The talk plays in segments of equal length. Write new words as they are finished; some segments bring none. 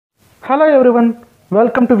Hello everyone,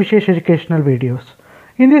 welcome to Vishesh Educational Videos.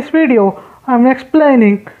 In this video, I am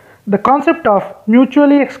explaining the concept of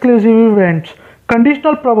mutually exclusive events,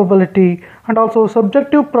 conditional probability and also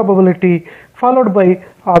subjective probability followed by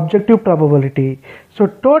objective probability. So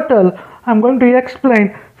total, I am going to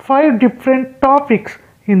explain 5 different topics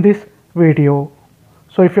in this video.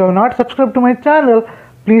 So if you have not subscribed to my channel,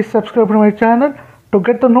 please subscribe to my channel. To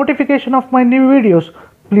get the notification of my new videos,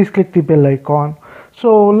 please click the bell icon.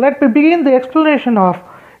 So let me begin the explanation of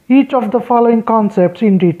each of the following concepts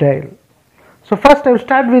in detail. So first I will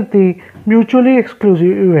start with the mutually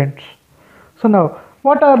exclusive events. So now,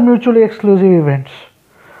 what are mutually exclusive events?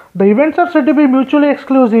 The events are said to be mutually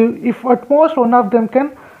exclusive if at most one of them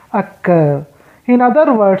can occur. In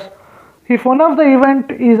other words, if one of the event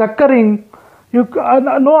is occurring,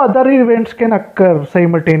 no other events can occur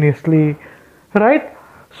simultaneously, right?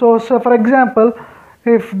 So for example,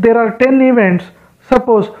 if there are 10 events,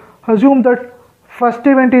 suppose assume that first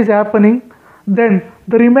event is happening, then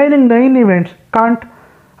the remaining 9 events can't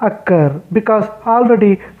occur because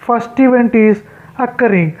already first event is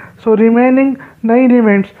occurring. So remaining 9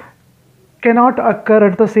 events cannot occur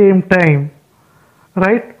at the same time,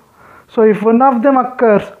 right? So if one of them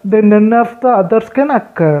occurs, then none of the others can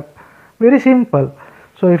occur. Very simple.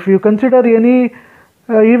 So if you consider any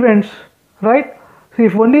events, right? So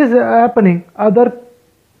if one is happening, other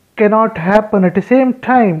cannot happen at the same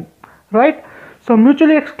time, right? So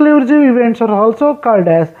mutually exclusive events are also called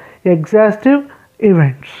as exhaustive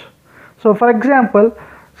events. So for example,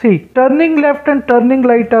 see, turning left and turning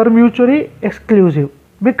right are mutually exclusive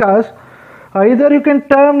because either you can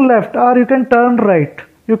turn left or you can turn right.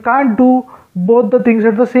 You can't do both the things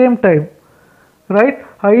at the same time, right?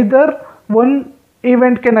 Either one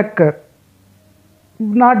event can occur,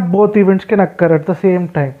 not both events can occur at the same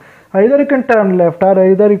time. Either you can turn left or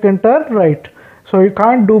either you can turn right. So you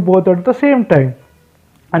can't do both at the same time.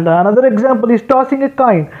 And another example is tossing a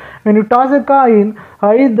coin. When you toss a coin,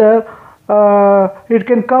 either it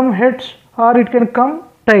can come heads or it can come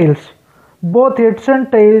tails. Both head and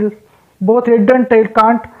tail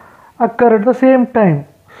can't occur at the same time.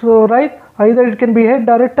 So right, either it can be head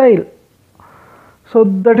or a tail. So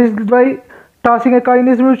that is why tossing a coin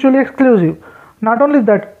is mutually exclusive. Not only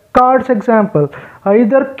that, cards example,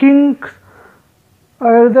 either kings,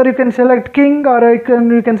 either you can select king or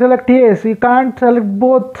you can select ace. You can't select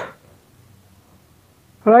both,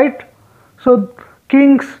 right? So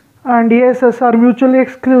kings and aces are mutually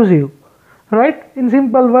exclusive, right? In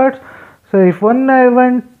simple words, so if one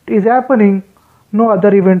event is happening, no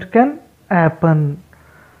other event can happen,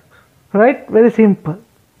 right? Very simple.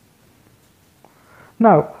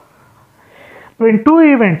 Now, when two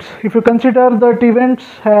events, if you consider that events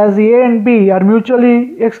as A and B are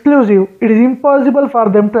mutually exclusive, it is impossible for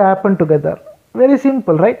them to happen together. Very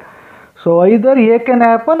simple, right? So either A can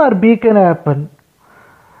happen or B can happen.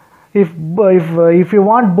 If you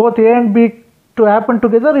want both A and B to happen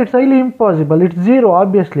together, it's highly impossible. It's zero,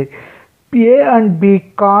 obviously. A and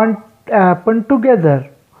B can't happen together.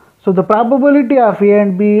 So the probability of A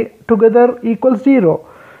and B together equals 0.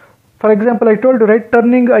 For example, I told you, right,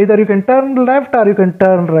 turning, either you can turn left or you can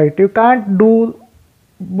turn right. You can't do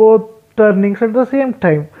both turnings at the same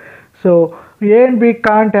time. So A and B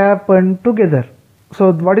can't happen together.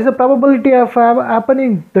 So what is the probability of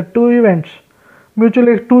happening the two events,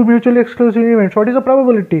 two mutually exclusive events? What is the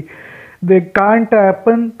probability? They can't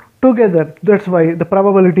happen together. That's why the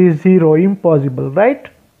probability is 0, impossible, right?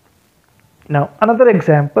 Now another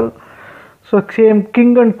example. So same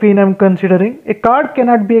king and queen I am considering. A card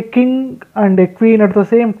cannot be a king and a queen at the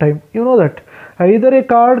same time. You know that. Either a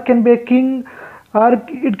card can be a king or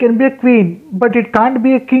it can be a queen, but it can't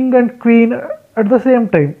be a king and queen at the same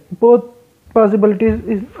time. Both possibilities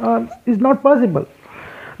is not possible.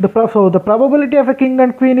 So the probability of a king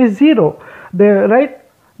and queen is 0. Right?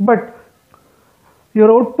 But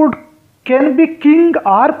your output can be king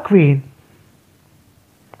or queen.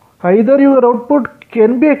 Either your output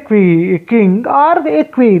can be a king or a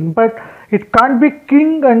queen, but it can't be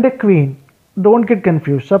king and a queen. Don't get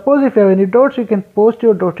confused. Suppose if you have any doubts, you can post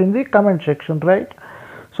your doubt in the comment section, right?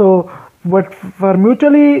 So, but for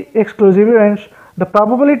mutually exclusive events, the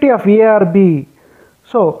probability of A or B.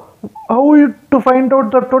 So, how to find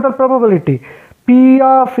out the total probability? P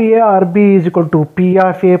of A or B is equal to P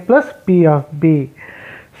of A plus P of B.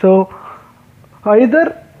 So,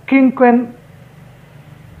 either king can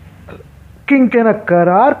occur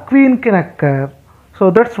or queen can occur.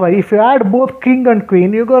 So that's why if you add both king and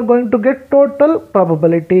queen, you are going to get total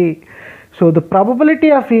probability. So the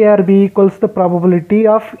probability of A or B equals the probability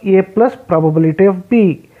of A plus probability of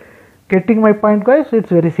B. Getting my point, guys? It's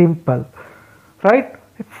very simple, right?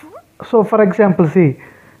 So for example, see,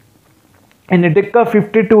 in a deck of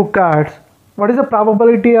 52 cards, what is the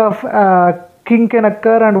probability of king can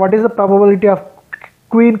occur and what is the probability of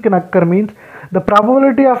queen can occur? Means the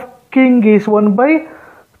probability of king is 1 by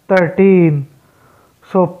 13.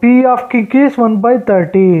 So P of king is 1 by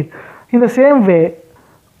 13. In the same way,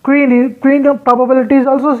 queen probability is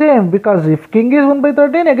also same, because if king is 1 by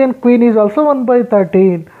 13, again queen is also 1 by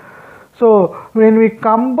 13. So when we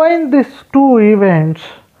combine these two events,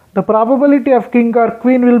 the probability of king or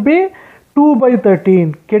queen will be 2 by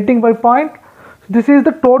 13. Getting my point? This is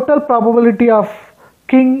the total probability of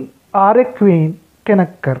king or a queen can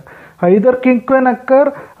occur. Either king can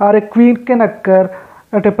occur or a queen can occur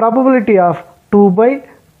at a probability of 2 by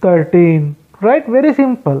 13. Right? Very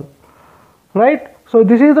simple. Right? So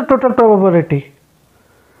this is the total probability.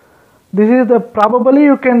 This is the probably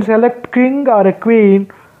you can select king or a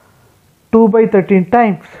queen 2 by 13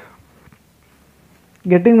 times.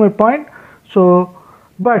 Getting my point? So,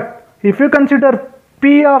 but if you consider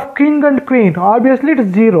P of king and queen, obviously it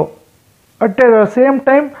is 0. At the same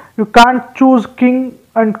time, you can't choose king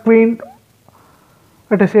and queen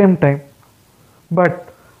at the same time.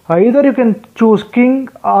 But either you can choose king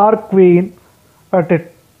or queen at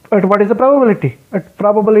what is the probability? At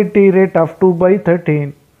probability rate of 2 by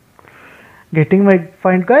 13. Getting my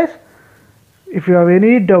point, guys? If you have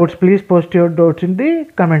any doubts, please post your doubts in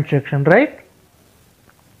the comment section, right?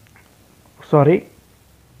 Sorry.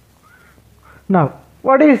 Now,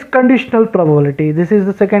 what is conditional probability? This is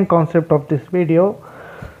the second concept of this video.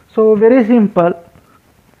 So very simple.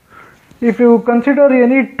 If you consider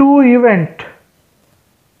any two event,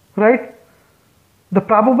 right? The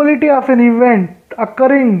probability of an event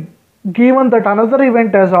occurring given that another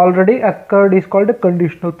event has already occurred is called a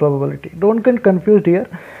conditional probability. Don't get confused here.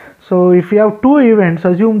 So if we have two events,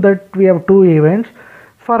 assume that we have two events.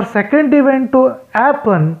 For second event to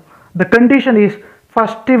happen, the condition is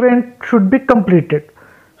first event should be completed.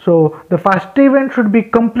 So the first event should be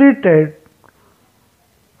completed,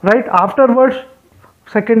 right? Afterwards,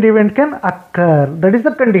 second event can occur. That is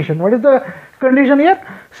the condition. What is the condition here?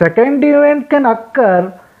 Second event can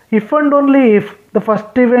occur if and only if the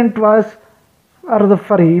first event was, or the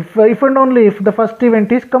sorry, if and only if the first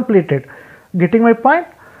event is completed. Getting my point?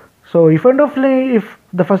 So if and only if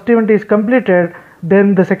the first event is completed,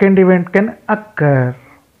 then the second event can occur.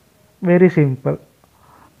 Very simple.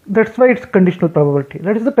 That's why it's conditional probability.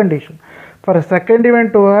 That is the condition. For a second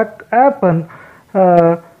event to happen,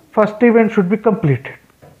 first event should be completed.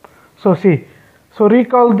 So see, so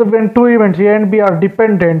recall when two events A and B are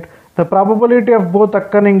dependent, the probability of both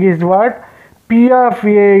occurring is what? P of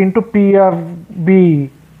A into P of B.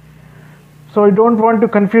 So I don't want to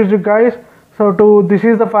confuse you guys. So this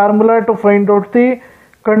is the formula to find out the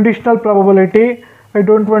conditional probability. I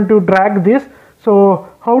don't want to drag this. So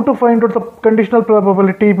how to find out the conditional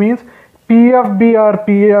probability means P of B or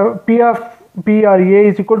P of B or A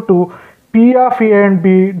is equal to P of A and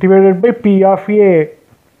B divided by P of A.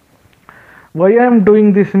 Why I am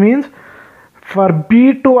doing this means for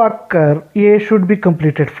B to occur, A should be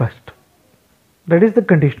completed first. That is the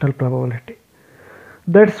conditional probability.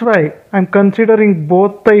 That's why I am considering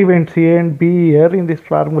both the events A and B here in this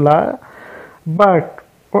formula, but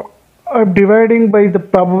I am dividing by the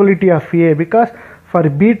probability of A, because for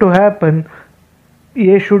B to happen,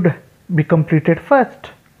 A should be completed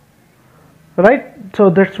first, right? So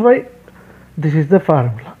that's why this is the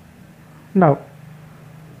formula. Now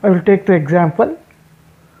I will take the example.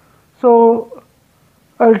 So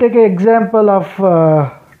I will take an example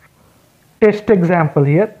of test example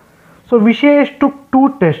here. So Vishesh took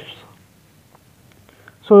two tests.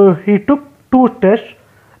 So he took two tests.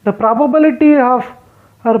 The probability of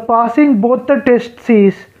her passing both the tests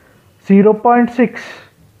is 0.6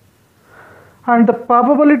 and the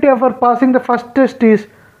probability of her passing the first test is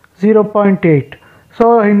 0.8.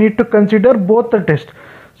 So I need to consider both the tests.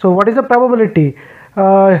 So what is the probability?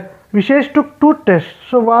 Vishesh took two tests.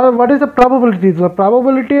 So what is the probability? The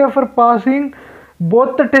probability of her passing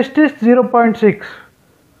both the tests is 0.6.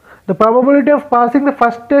 The probability of passing the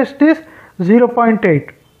first test is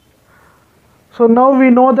 0.8. So now we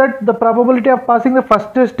know that the probability of passing the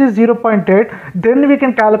first test is 0.8. Then we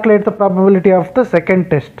can calculate the probability of the second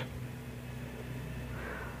test.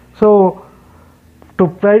 So to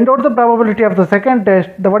find out the probability of the second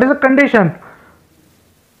test, what is the condition?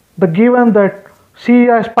 The given that she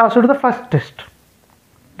has passed the first test.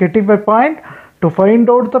 Getting my point? To find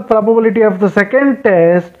out the probability of the second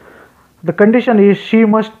test, the condition is she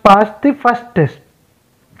must pass the first test.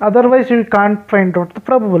 Otherwise, you can't find out the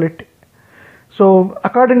probability. So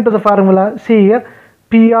according to the formula, see here,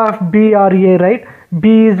 P of B or A, right?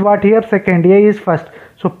 B is what here? Second. A is first.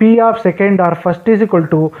 So P of second or first is equal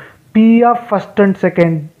to P of first and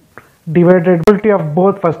second divided by probability of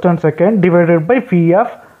both first and second divided by P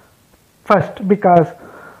of first, because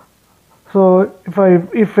so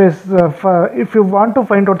if you want to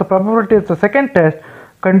find out the probability of the second test,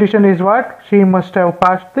 condition is what? She must have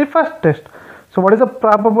passed the first test. So what is the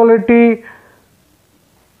probability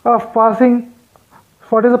of passing?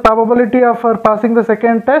 What is the probability of her passing the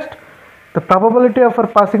second test? The probability of her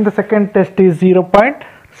passing the second test is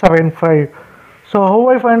 0.75. So how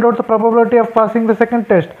I find out the probability of passing the second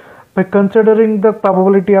test? By considering the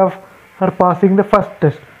probability of her passing the first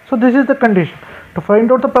test. So this is the condition. To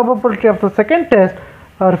find out the probability of the second test,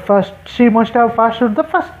 she must have passed the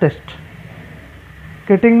first test.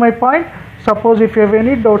 Getting my point? Suppose if you have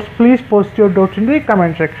any doubts, please post your doubts in the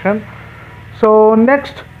comment section. So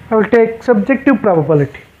next I will take subjective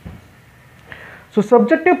probability. So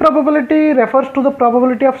subjective probability refers to the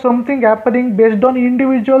probability of something happening based on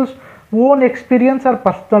individual's own experience or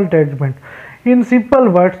personal judgment. In simple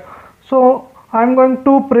words, so I am going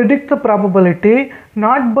to predict the probability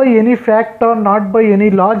not by any fact or not by any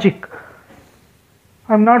logic.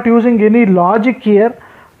 I am not using any logic here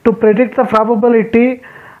to predict the probability.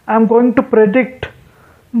 I am going to predict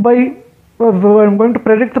the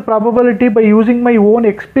probability by using my own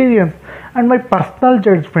experience and my personal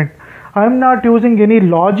judgment. I am not using any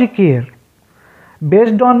logic here.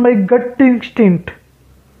 Based on my gut instinct,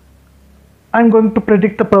 I am going to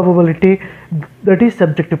predict the probability. That is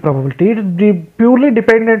subjective probability. It is purely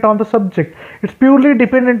dependent on the subject. It's purely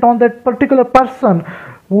dependent on that particular person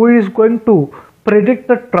who is going to predict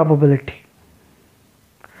that probability.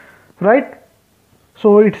 Right?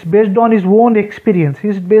 So it's based on his own experience.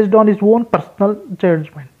 It's based on his own personal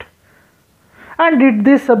judgment. And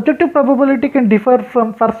this subjective probability can differ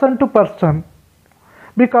from person to person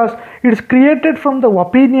because it is created from the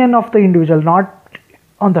opinion of the individual, not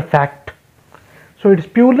on the fact. So it is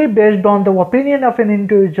purely based on the opinion of an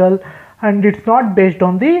individual and it's not based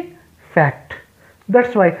on the fact.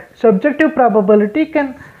 That's why subjective probability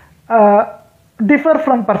can differ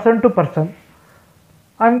from person to person.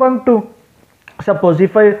 I'm going to suppose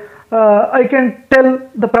if I can tell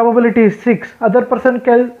the probability is 6, other person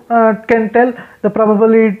can tell the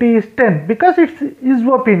probability is 10 because it's his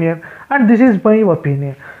opinion and this is my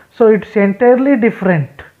opinion. So it's entirely different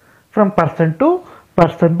from person to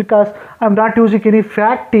person because I'm not using any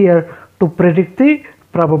fact here to predict the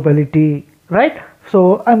probability, right?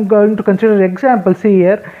 So I'm going to consider examples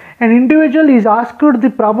here. An individual is asked the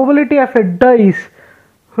probability of a dice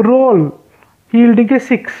roll yielding a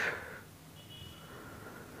 6.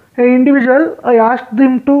 An individual, I asked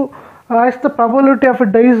him to ask the probability of a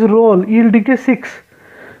dice roll yielding a 6.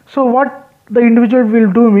 So what the individual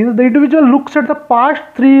will do means the individual looks at the past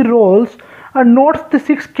 3 rolls and notes the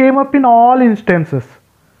 6 came up in all instances.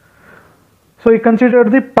 So he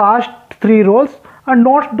considered the past 3 rolls and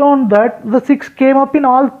notes down that the 6 came up in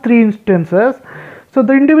all 3 instances. So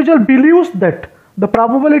the individual believes that the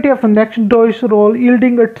probability of the next dice roll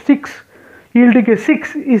yielding a 6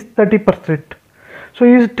 is 30%. So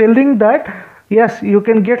he is telling that yes, you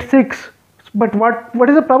can get 6, but what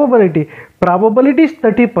is the probability? Probability is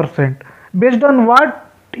 30%. Based on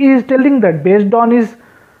what he is telling that? Based on his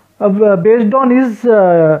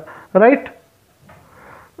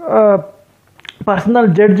personal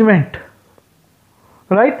judgment,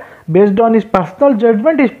 right? Based on his personal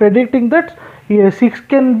judgment, he is predicting that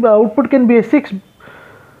output can be a 6.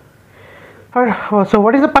 So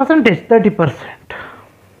what is the percentage? 30%.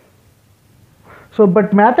 So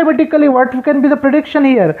but mathematically what can be the prediction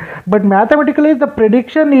here? But mathematically the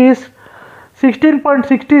prediction is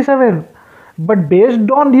 16.67, but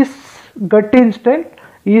based on this gut instance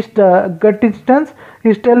is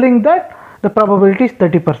telling that the probability is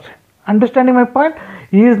 30%. Understanding my point?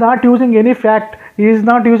 He is not using any fact, he is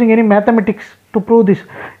not using any mathematics to prove this.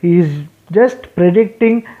 He is just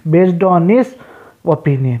predicting based on his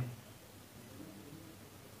opinion,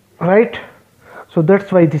 right? So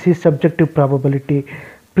that's why this is subjective probability.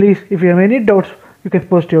 Please, if you have any doubts, you can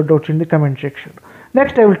post your doubts in the comment section.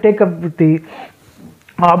 Next I will take up with the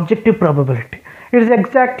objective probability. It is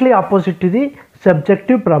exactly opposite to the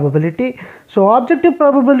subjective probability. So objective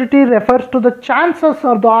probability refers to the chances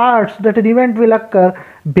or the odds that an event will occur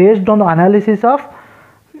based on the analysis of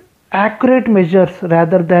accurate measures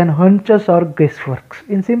rather than hunches or guessworks.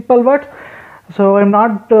 In simple words, so I'm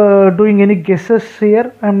not doing any guesses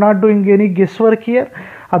here, I'm not doing any guesswork here.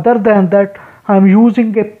 Other than that, I'm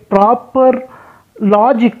using a proper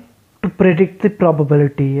logic to predict the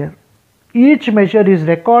probability here. Each measure is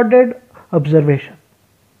recorded observation,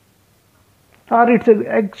 or it's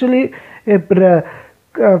actually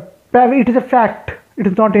it is a fact. It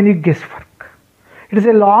is not any guesswork. It is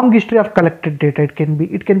a long history of collected data. It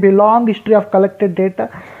can be a long history of collected data,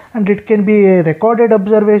 and it can be a recorded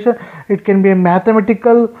observation. It can be a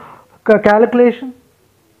mathematical calculation.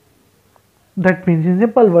 That means, in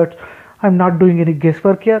simple words, I'm not doing any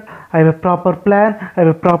guesswork here. I have a proper plan. I have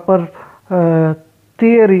a proper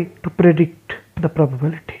theory to predict the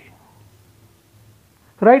probability.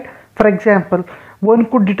 Right? For example, one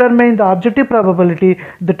could determine the objective probability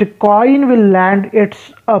that a coin will land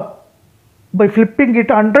its up by flipping it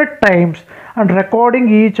 100 times and recording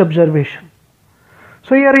each observation.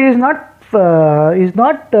 So here he is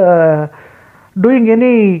not doing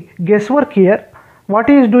any guesswork here. What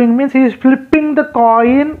he is doing means he is flipping the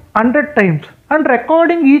coin 100 times and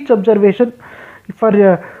recording each observation.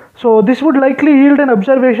 So this would likely yield an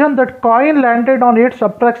observation that coin landed on its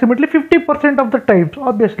approximately 50% of the times.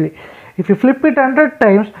 Obviously, if you flip it 100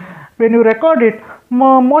 times, when you record it,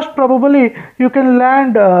 most probably you can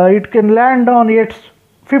land. It can land on its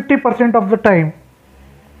 50% of the time.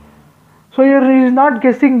 So here he is not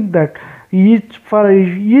guessing that. Each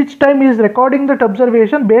time he is recording that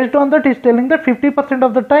observation. Based on that, he is telling that 50%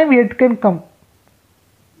 of the time it can come.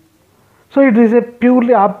 So it is a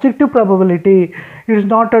purely objective probability. It is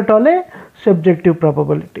not at all a subjective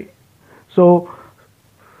probability. So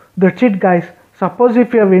that's it, guys. Suppose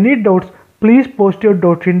if you have any doubts, please post your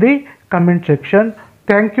doubts in the comment section.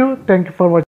 Thank you for watching.